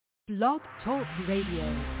Blog Talk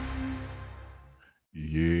Radio.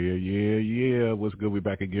 Yeah. What's good? We're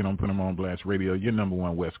back again on Put 'em on Blast Radio, your number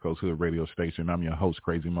one West Coast Hood radio station. I'm your host,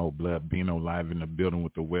 Crazy Mo Blood Bino, live in the building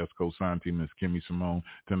with the West Coast sign team, Miss Kimmy Simone.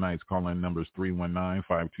 Tonight's call-in number is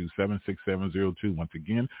 319-527-6702. Once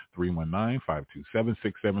again,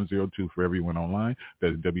 319-527-6702 for everyone online.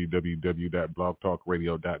 That's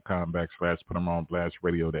www.blogtalkradio.com/Put 'em on Blast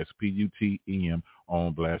Radio. That's PUTEM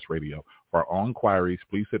on Blast Radio. For all inquiries,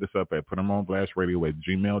 please hit us up at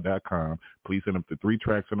putemонblastradio@gmail.com. Please send up the 3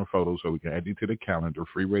 tracks and a photo so we can add you to the calendar.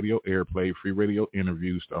 Free radio airplay, free radio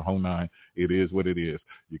interviews, the whole 9. It is what it is.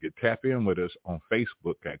 You can tap in with us on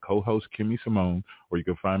Facebook at co-host Kimmy Simone, or you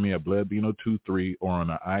can find me at BloodBino23 or on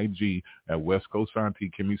the IG at West Coast Auntie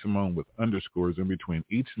Kimmy Simone with underscores in between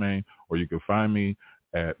each name, or you can find me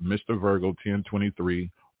at Mr. Virgo 1023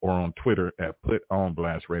 or on Twitter at Put On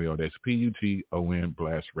Blast Radio. That's PUTON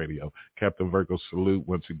Blast Radio. Captain Virgo salute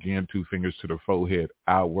once again. 2 fingers to the forehead.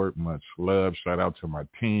 Outward, much love. Shout out to my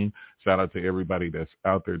team. Shout out to everybody that's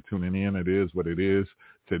out there tuning in. It is what it is.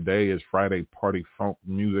 Today is Friday Party Funk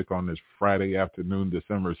Music on this Friday afternoon,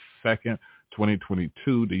 December 2nd,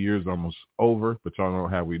 2022. The year's almost over, but y'all know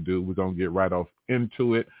how we do. We're going to get right off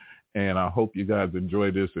into it. And I hope you guys enjoy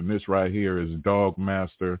this. And this right here is Dog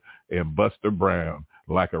Master and Buster Brown,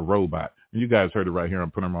 Like a Robot. And you guys heard it right here on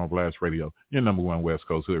Put 'em on Blast Radio, your number one West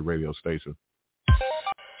Coast Hood radio station.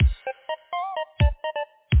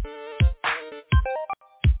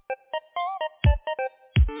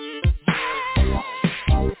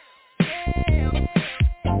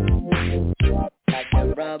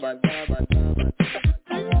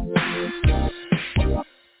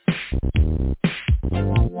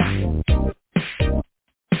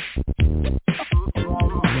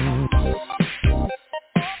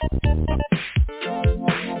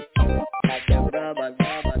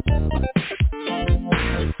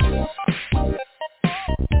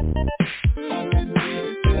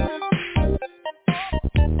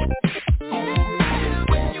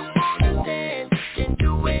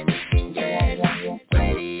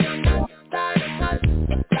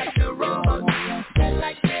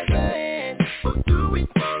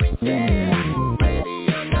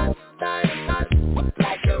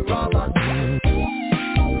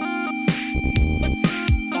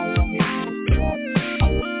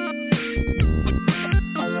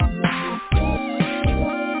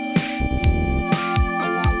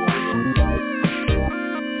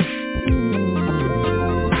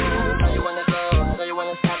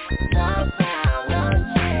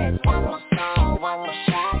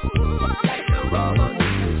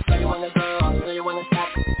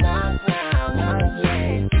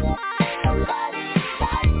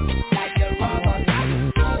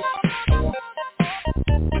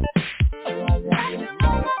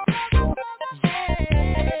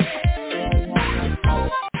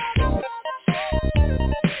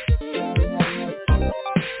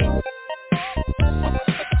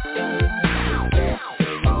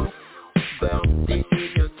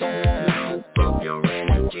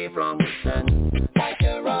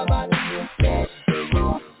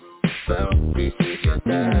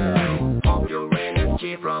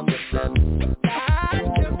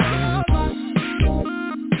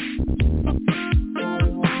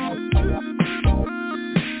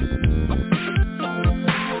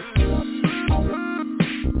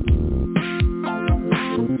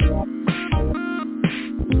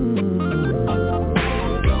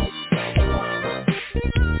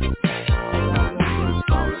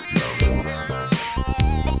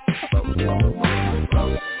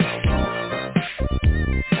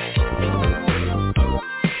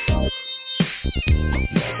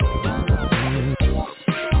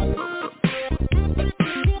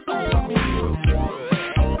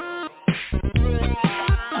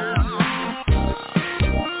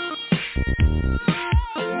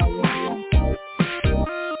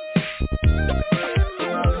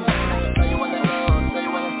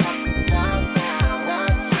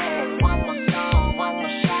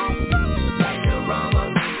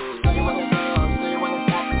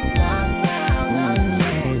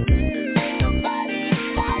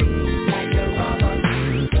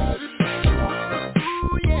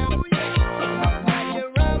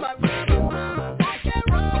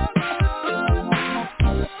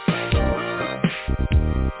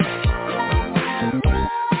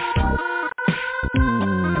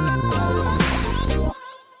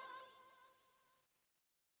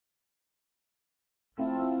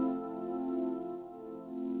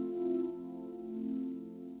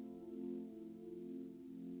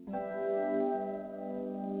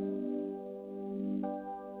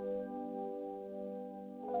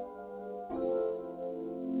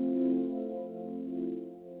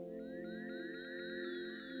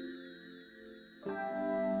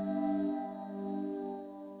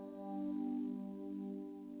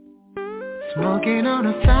 Smoking on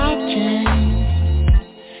a 5 chain,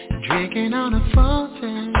 drinking on a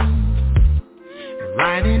 14,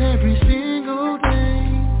 writing every single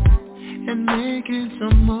day, and making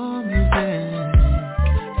some more music.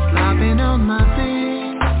 Slopping on my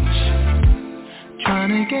beach, trying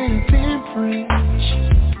to get a pimp rich.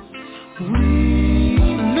 We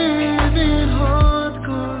live in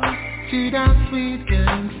hardcore, to that sweet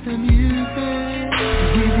gangster music.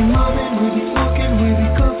 We be mobbing, we be smoking, we be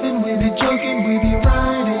coughing, we be joking, we be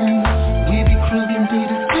riding, we be cruising to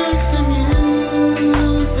the gangster music.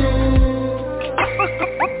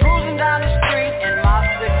 Cruising down the street in my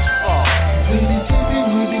 6-4. We be tipping,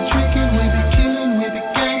 we be drinking, we be killing, we be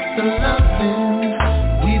gangster loving,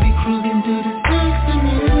 we be cruising to the gangster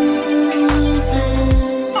music.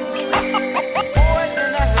 Boys in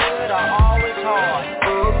the hood are always hard.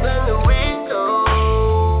 Open the window,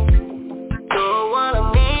 don't wanna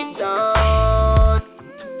meet dog.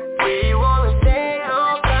 We wanna stay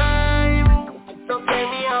all time, so take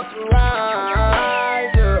me out to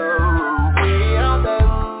ride. We are the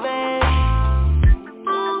men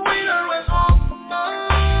who will always walk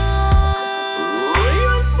alone.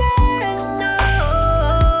 You said no,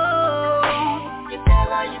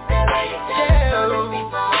 you tell.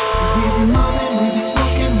 We be mobbing, we be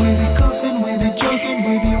smoking, we be coughing, we be joking,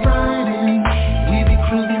 we be riding, we be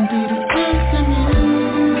cruising to the gangster music.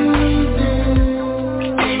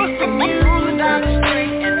 Cruising down the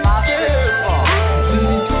street in my 6-4. We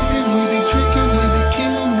be tipping, we be drinking, we be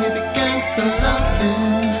killing, we be gangster loving,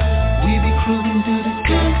 we be cruising to the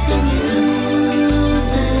gangster music.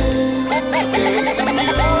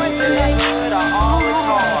 Boys in the hood are always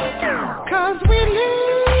hard. 'Cause we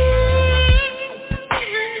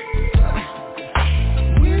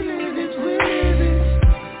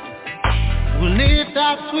live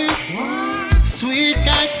that sweet, sweet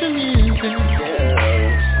gangster music.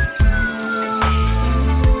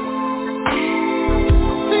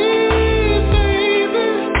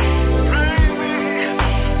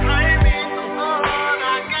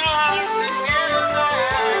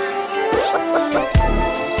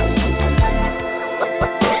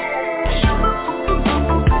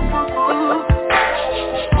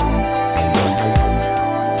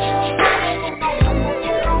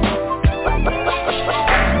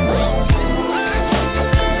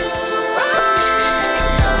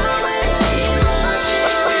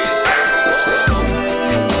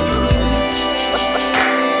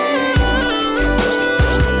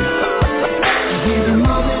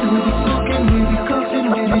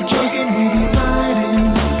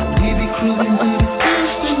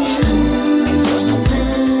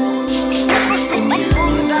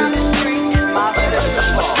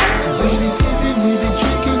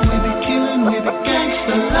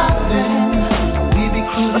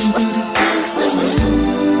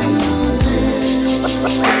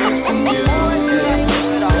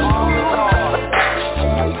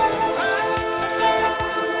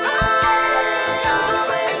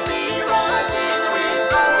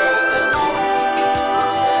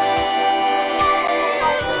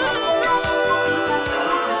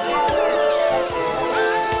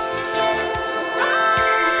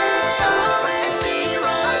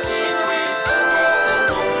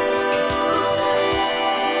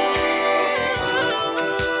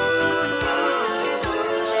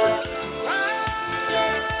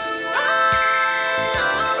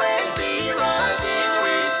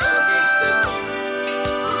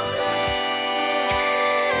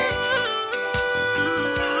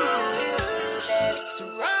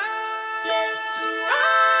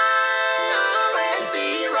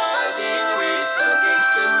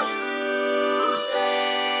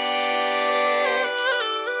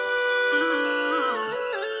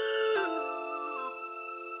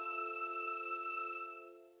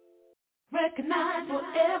 Recognize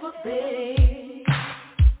forever, babe.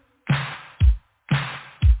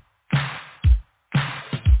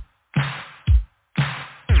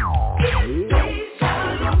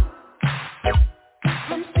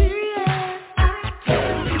 I'm serious, I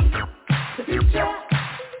tell you, the future.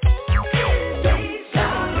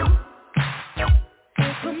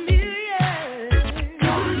 It's familiar.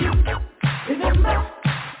 Remember,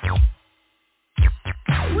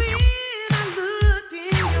 when I look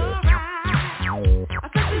in your eyes, I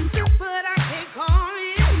felt this too, but I can't.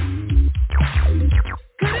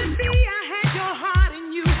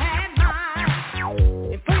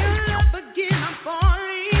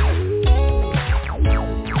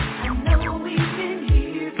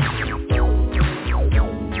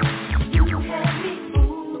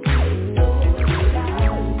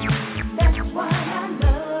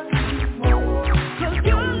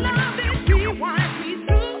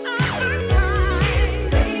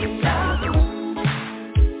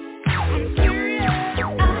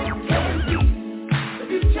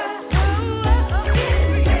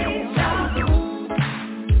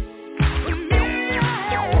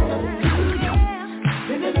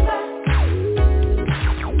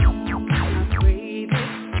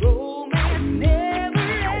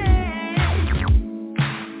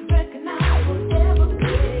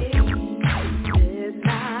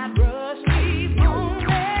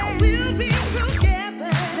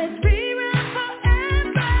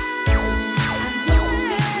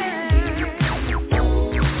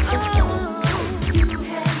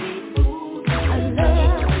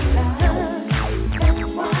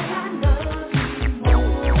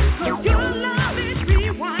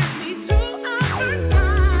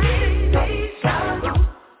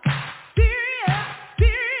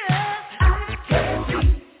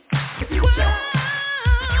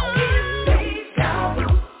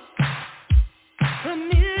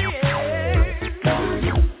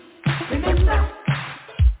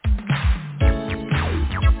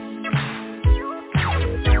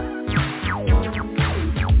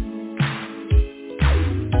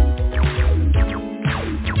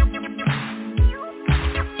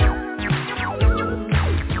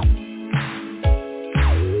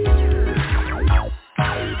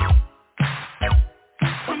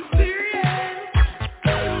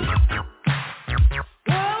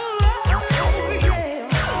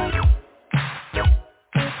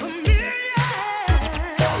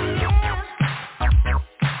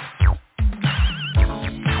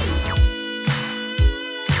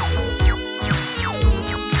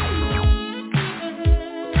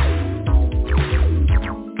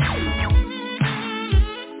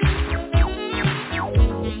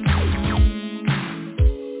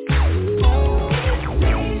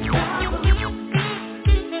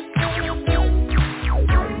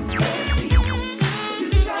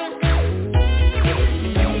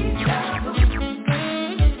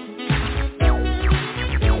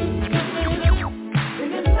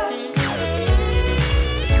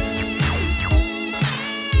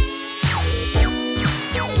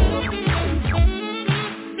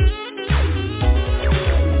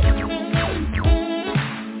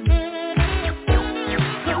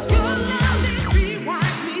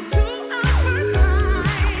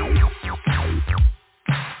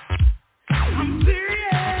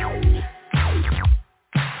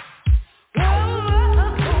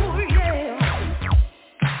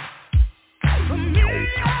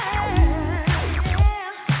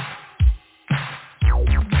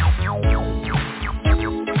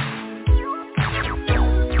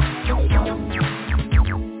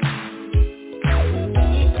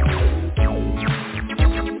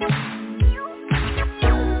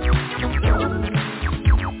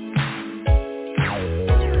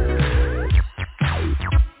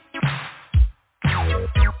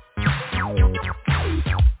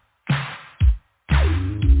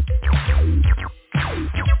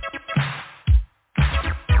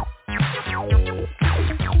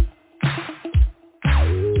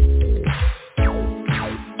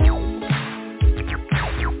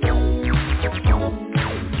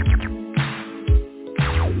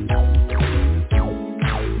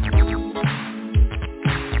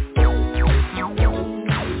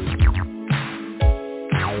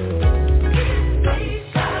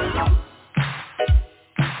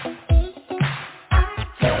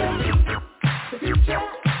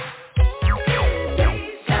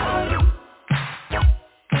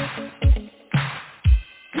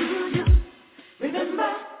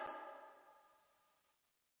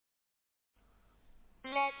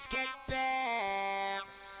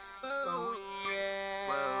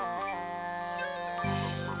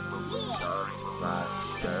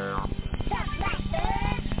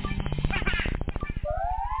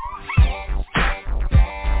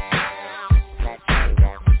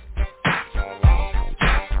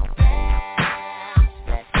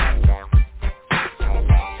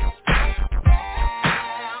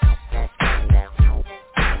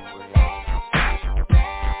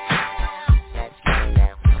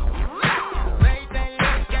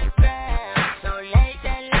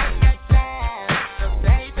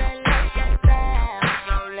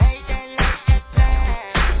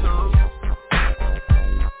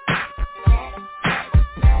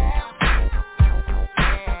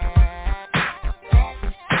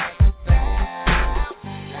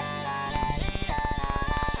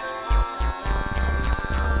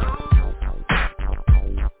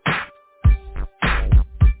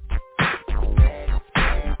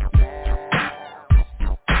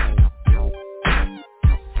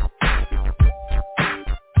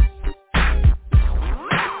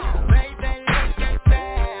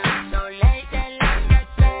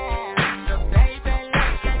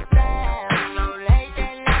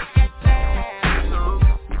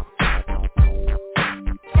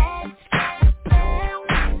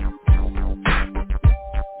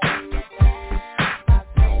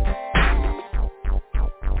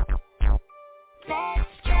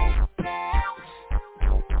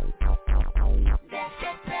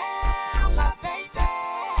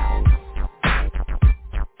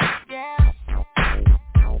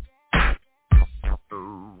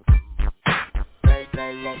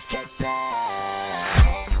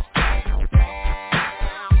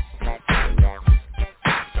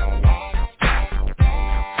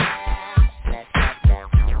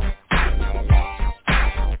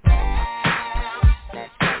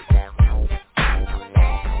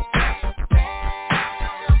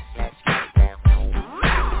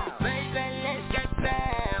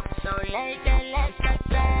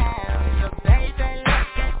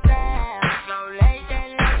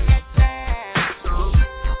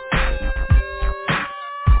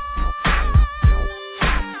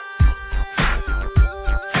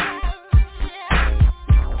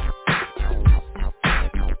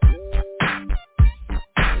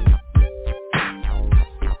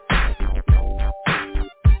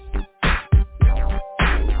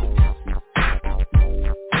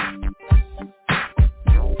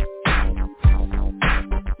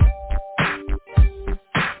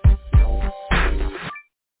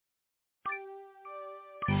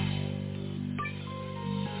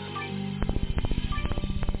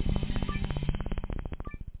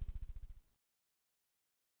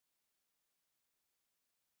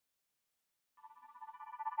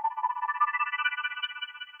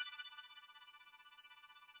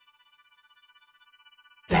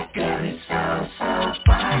 That girl is so, so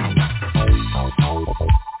fine.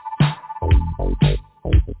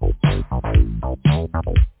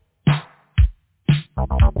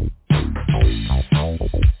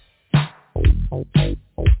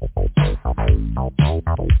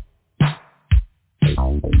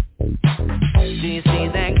 Do you see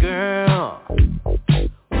that girl?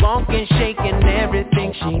 Walking, shaking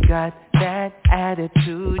everything. She got that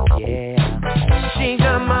attitude, yeah. She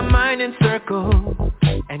got my mind in circles,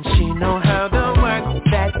 and she know how to work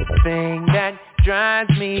that thing that drives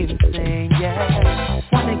me insane, yeah.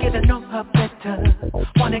 Wanna get to know her better,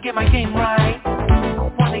 wanna get my game right,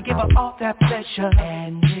 wanna give her all that pleasure,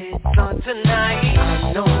 and it's on tonight.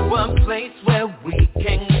 I know a place where we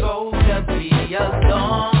can go to be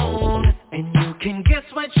alone, and you can guess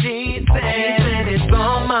what she said. She said it's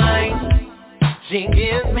all mine. She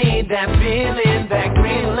gives me that feeling, that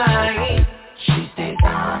green light. She stays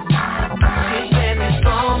on my mind. She said it's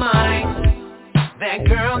all mine. That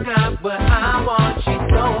girl got what I want. She's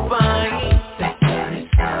so fine. That girl is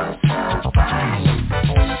so, so fine.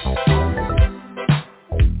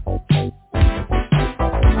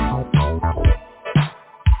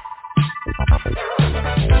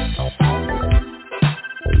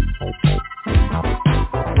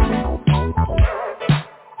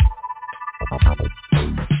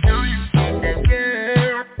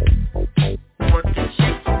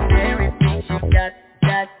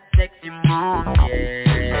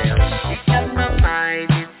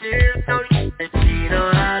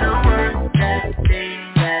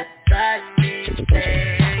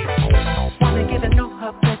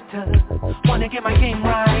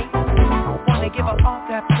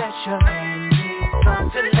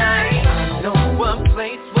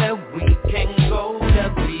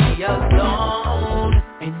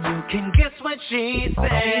 She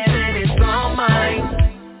said it's all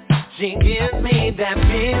mine. She gives me that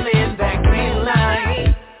feeling, that green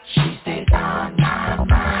light. She stays on my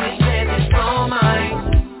mind. She says it's all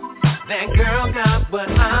mine. That girl got what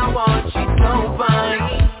I want. She's so fine.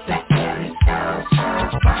 That girl is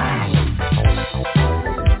so fine.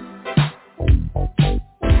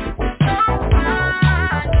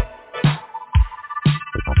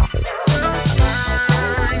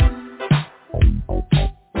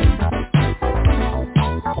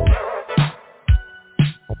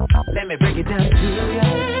 Let me break it down to you.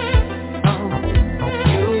 Oh,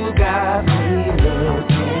 you got me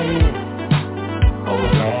looking. Oh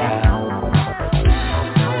yeah.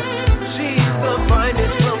 She's the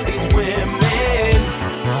finest of these women.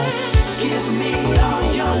 Give me all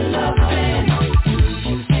your loving.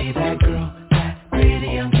 You see that girl, that pretty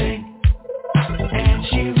young thing, and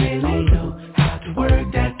she really know how to work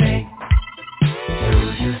that thing. Do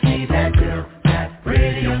you see that girl, that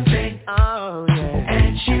pretty young thing? Oh yeah.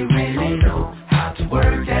 And she really know how to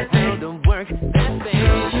work that thing. To work that thing.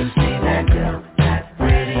 You see that girl, that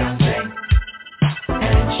pretty young thing,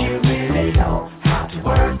 and she really know how to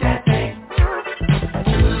work that thing.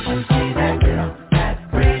 You see that girl, that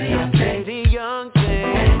pretty young thing,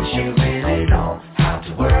 and she really know how to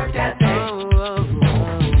work that thing.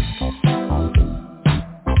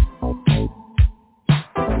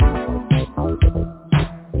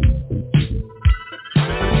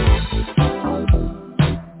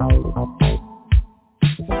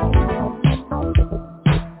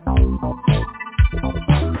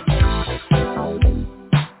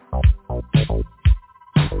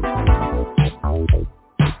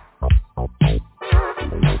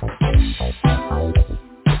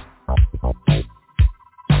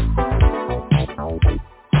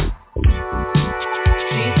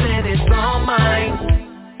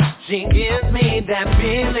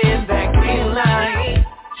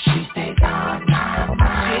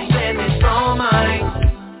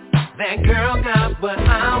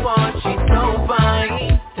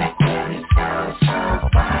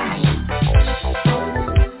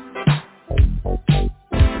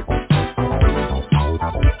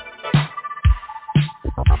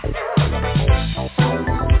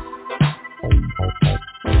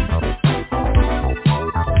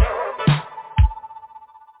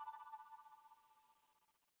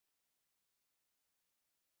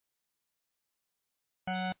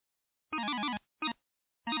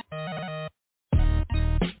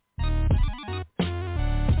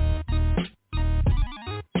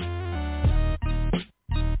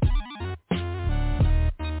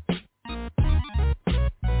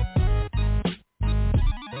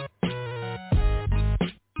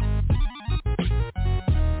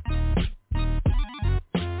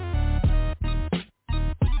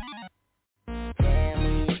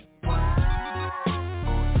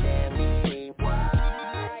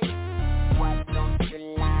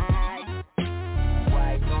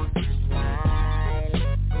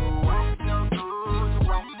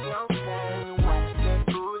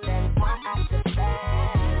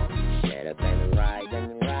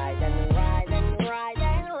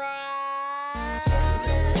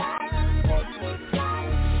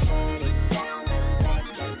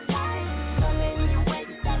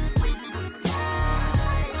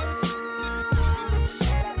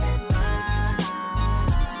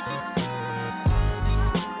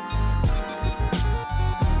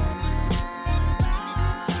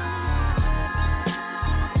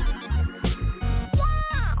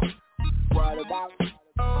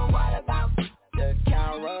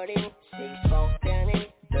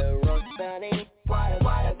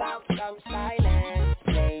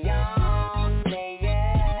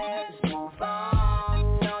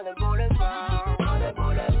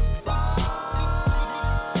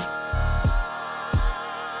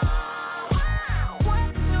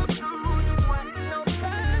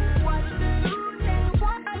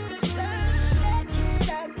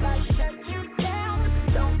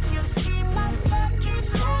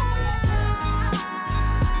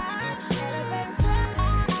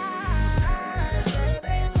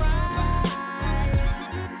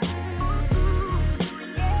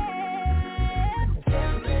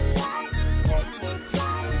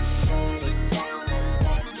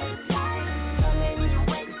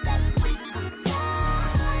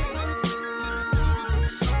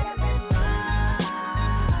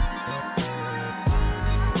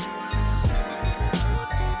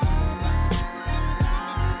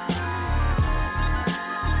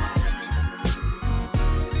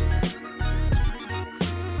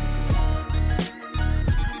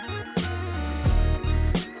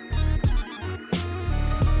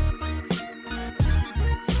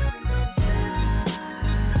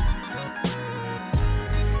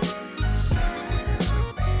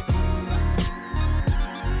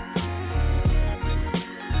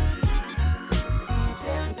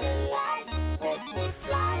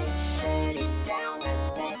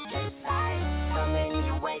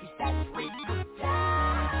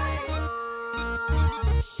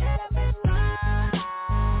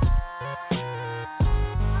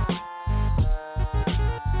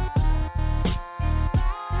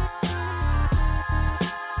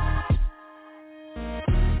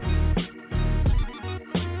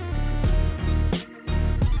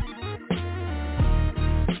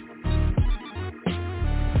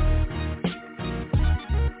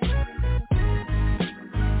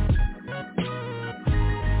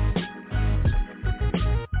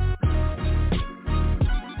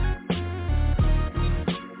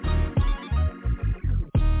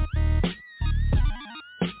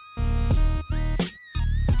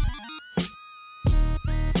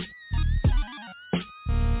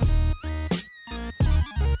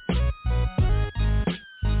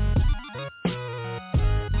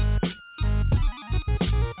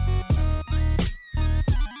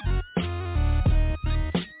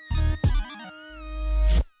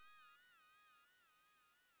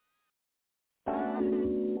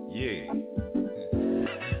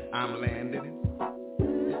 I'm landing.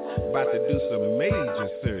 About to do some major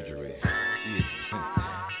surgery. Yeah.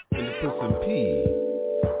 And to put some P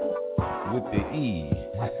with the E.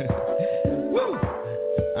 Woo!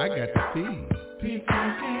 I got the P.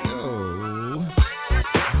 Oh.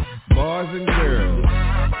 Boys and girls,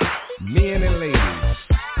 men and ladies,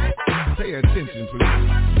 pay attention please.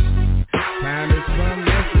 Time is from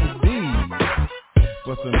yes indeed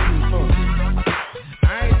for some P-Funky. I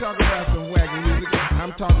ain't talking about some wacky music,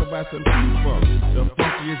 I'm talking about some P-Funk, the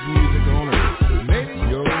funkiest music on earth. Lady,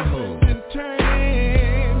 yo ho. And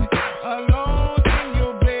turning alone in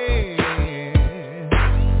your bed.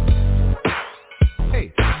 Hey,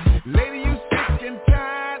 lady, you sick and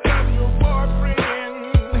tired of your boyfriend.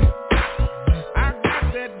 I got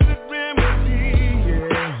that good remedy,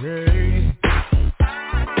 yeah.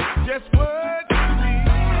 Just what you need.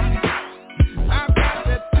 I've got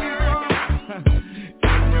that P-Funk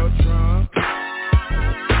in your trunk.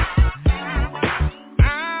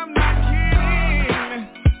 I'm not kidding.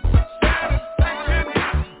 Satisfaction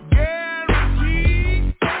guaranteed.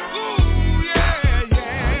 Ooh, yeah,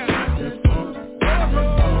 yeah.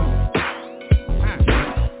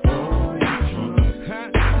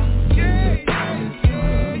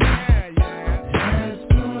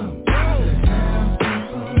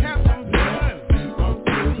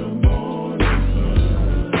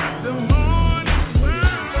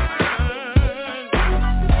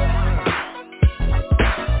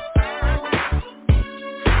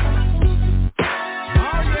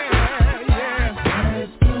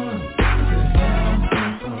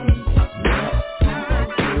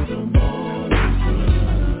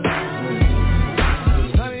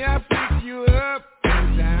 Honey, I pick you up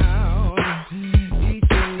and down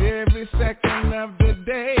each and every second of the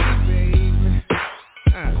day, babe.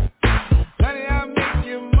 Honey, I make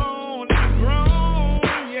you moan and groan,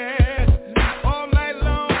 yeah, all night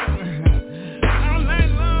long,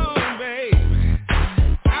 babe.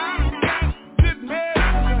 I've got good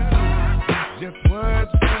medicine, just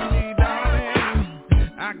words from me, darling.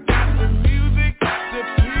 I got the music to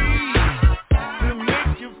please, to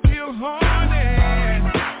make you feel horny.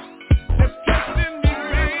 Just trust in me,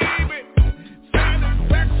 baby.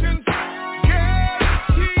 Satisfaction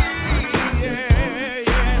guaranteed. Yeah,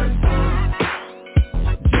 yeah.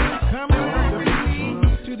 Just come on the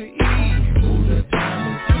P to the E. The time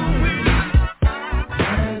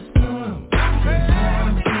has come to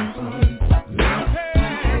have some fun. Let's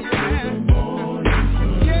the morning sun.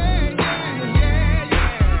 Yeah, yeah, yeah,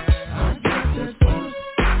 yeah. I got that funk,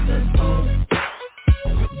 that funk.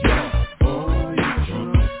 Yeah, boy, you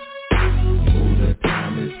drunk. The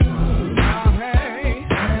time has come. Hey,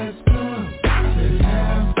 has come to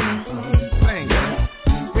have some fun. Sing it.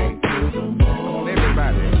 Hey, the morning.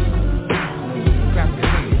 Everybody, clap your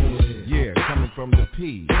hands. Yeah, coming from the P.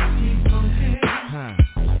 To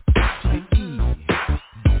the E.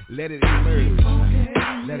 Let it emerge.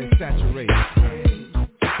 Let it saturate.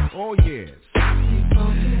 Oh yes.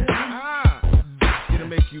 It'll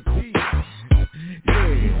make you pee. Yeah,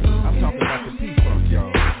 I'm talking about the P-Funk,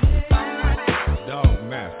 y'all. Dog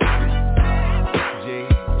Master. J.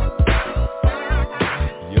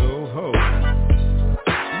 Yo ho.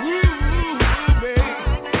 Woo, baby.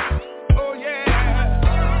 Oh yeah.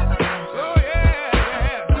 Oh yeah.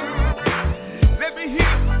 Let me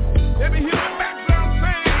hear the background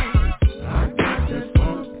sing. I got that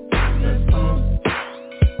funk, that funk.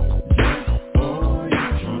 Yes, boy, you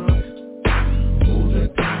drunk. Oh, the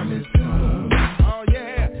time has come. Oh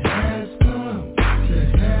yeah, has come to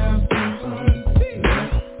have some fun.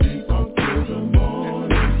 Let's P-Funk till the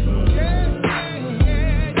morning sun. Yeah,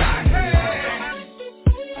 yeah, yeah,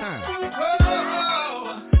 yeah.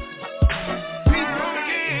 P-Funk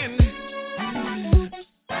again.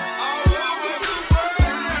 All over the world.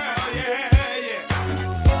 Yeah,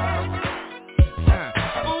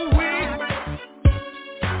 yeah. Ooh-wee.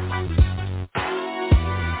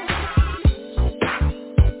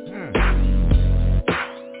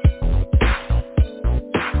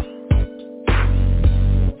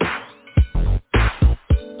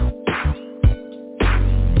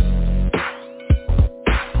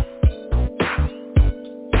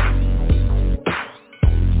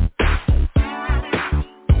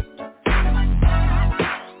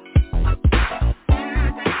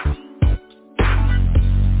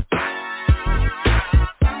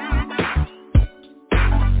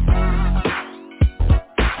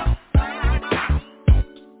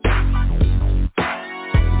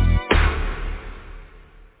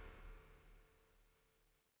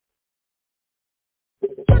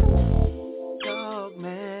 Dog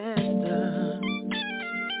Master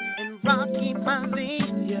and Rocky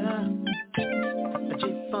Malia,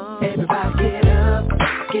 J-Funk.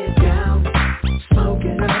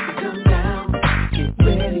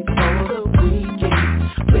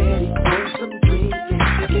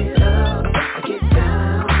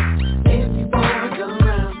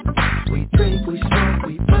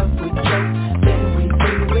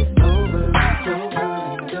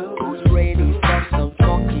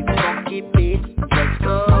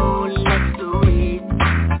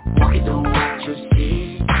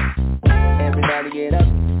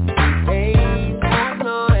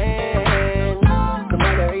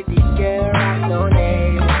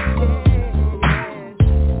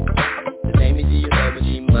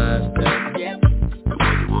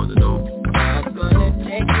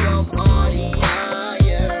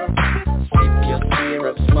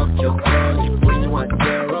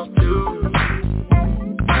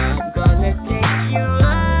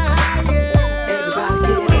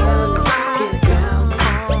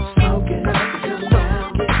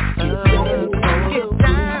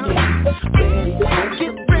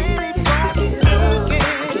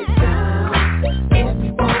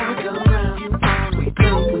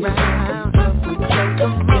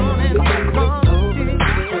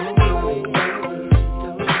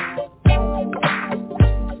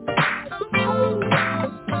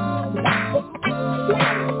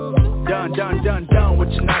 done with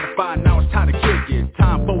your 9 to 5, now it's time to kick it.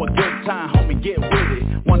 Time for a good time, homie, get with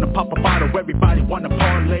it. Wanna pop a bottle, everybody wanna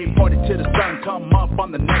parlay. Party till the sun come up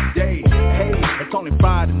on the next day. Hey, it's only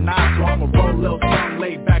Friday night, so I'ma roll a little something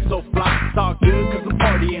laid back so fly. It's all good cause I'm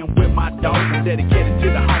partying with my dogs. I'm dedicated to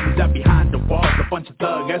the homies that behind the walls. A bunch of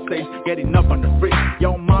thug essays, getting up on the free.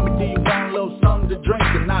 Yo, mommy, do you want a little something to drink?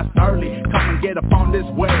 And not early, come and get up on this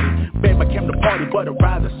way. Babe, I came to party, but I'd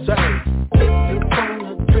rather say, if you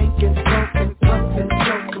wanna drink and smoke and puff and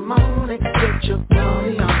choke, come on and get your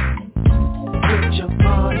party on. Get your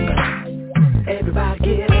party on. Everybody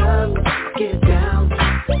get up, get down,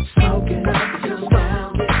 smoke it up, come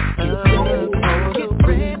down. Get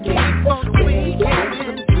ready for the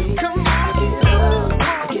weekend. Come on, get up,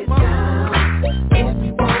 get down. If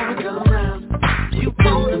you wanna come around, you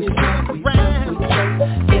wanna come around.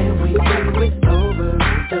 And we do it over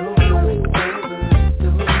and over and over.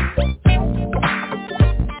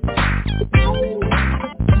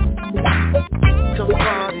 Come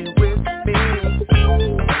party with me.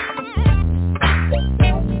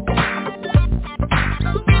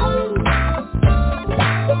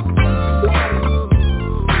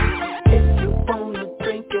 If you wanna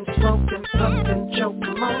drink and smoke and puff and choke,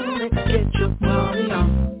 come on and get your party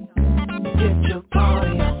on. Get your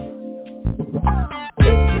party on.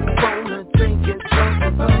 If you wanna drink and smoke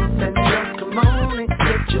and puff and choke, come on and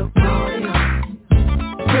get your party on.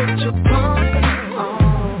 Get your party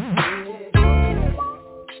on.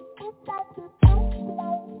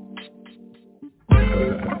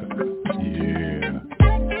 Yeah.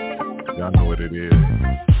 Y'all know what it is.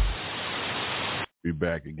 Be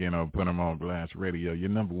back again on Put 'em on Blast Radio, your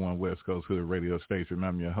number one West Coast Hood radio station.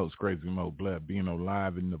 I'm your host, Crazy Mo Blood, being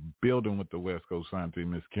live in the building with the West Coast Scientist,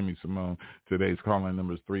 Miss Kimmy Simone. Today's calling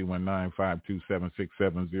number is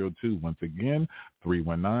 319-527-6702. Once again,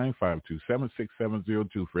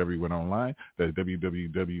 319-527-6702 for everyone online. That's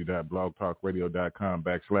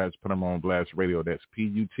www.blogtalkradio.com/Put 'em on Blast Radio. That's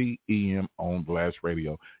PUTEM on Blast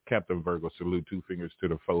Radio. Captain Virgo, salute, 2 fingers to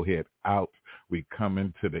the forehead out. We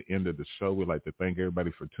coming to the end of the show. We'd like to thank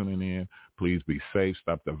everybody for tuning in. Please be safe.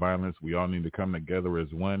 Stop the violence. We all need to come together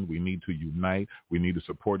as one. We need to unite. We need to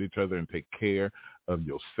support each other and take care of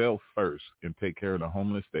yourself first, and take care of the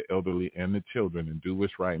homeless, the elderly, and the children, and do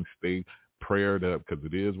what's right and stay prayed up, because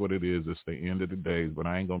it is what it is. It's the end of the days, but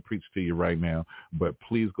I ain't going to preach to you right now. But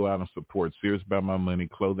please go out and support Serious About My Money,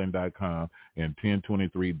 Clothing.com, and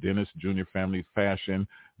 1023 Dennis Jr. Family Fashion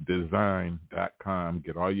Design.com.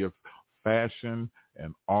 Get all your fashion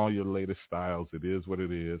and all your latest styles. It is what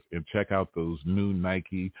it is. And check out those new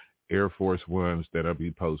Nike Air Force Ones that I'll be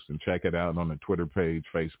posting. Check it out on the Twitter page,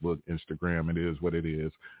 Facebook, Instagram. It is what it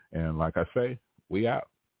is. And like I say, we out.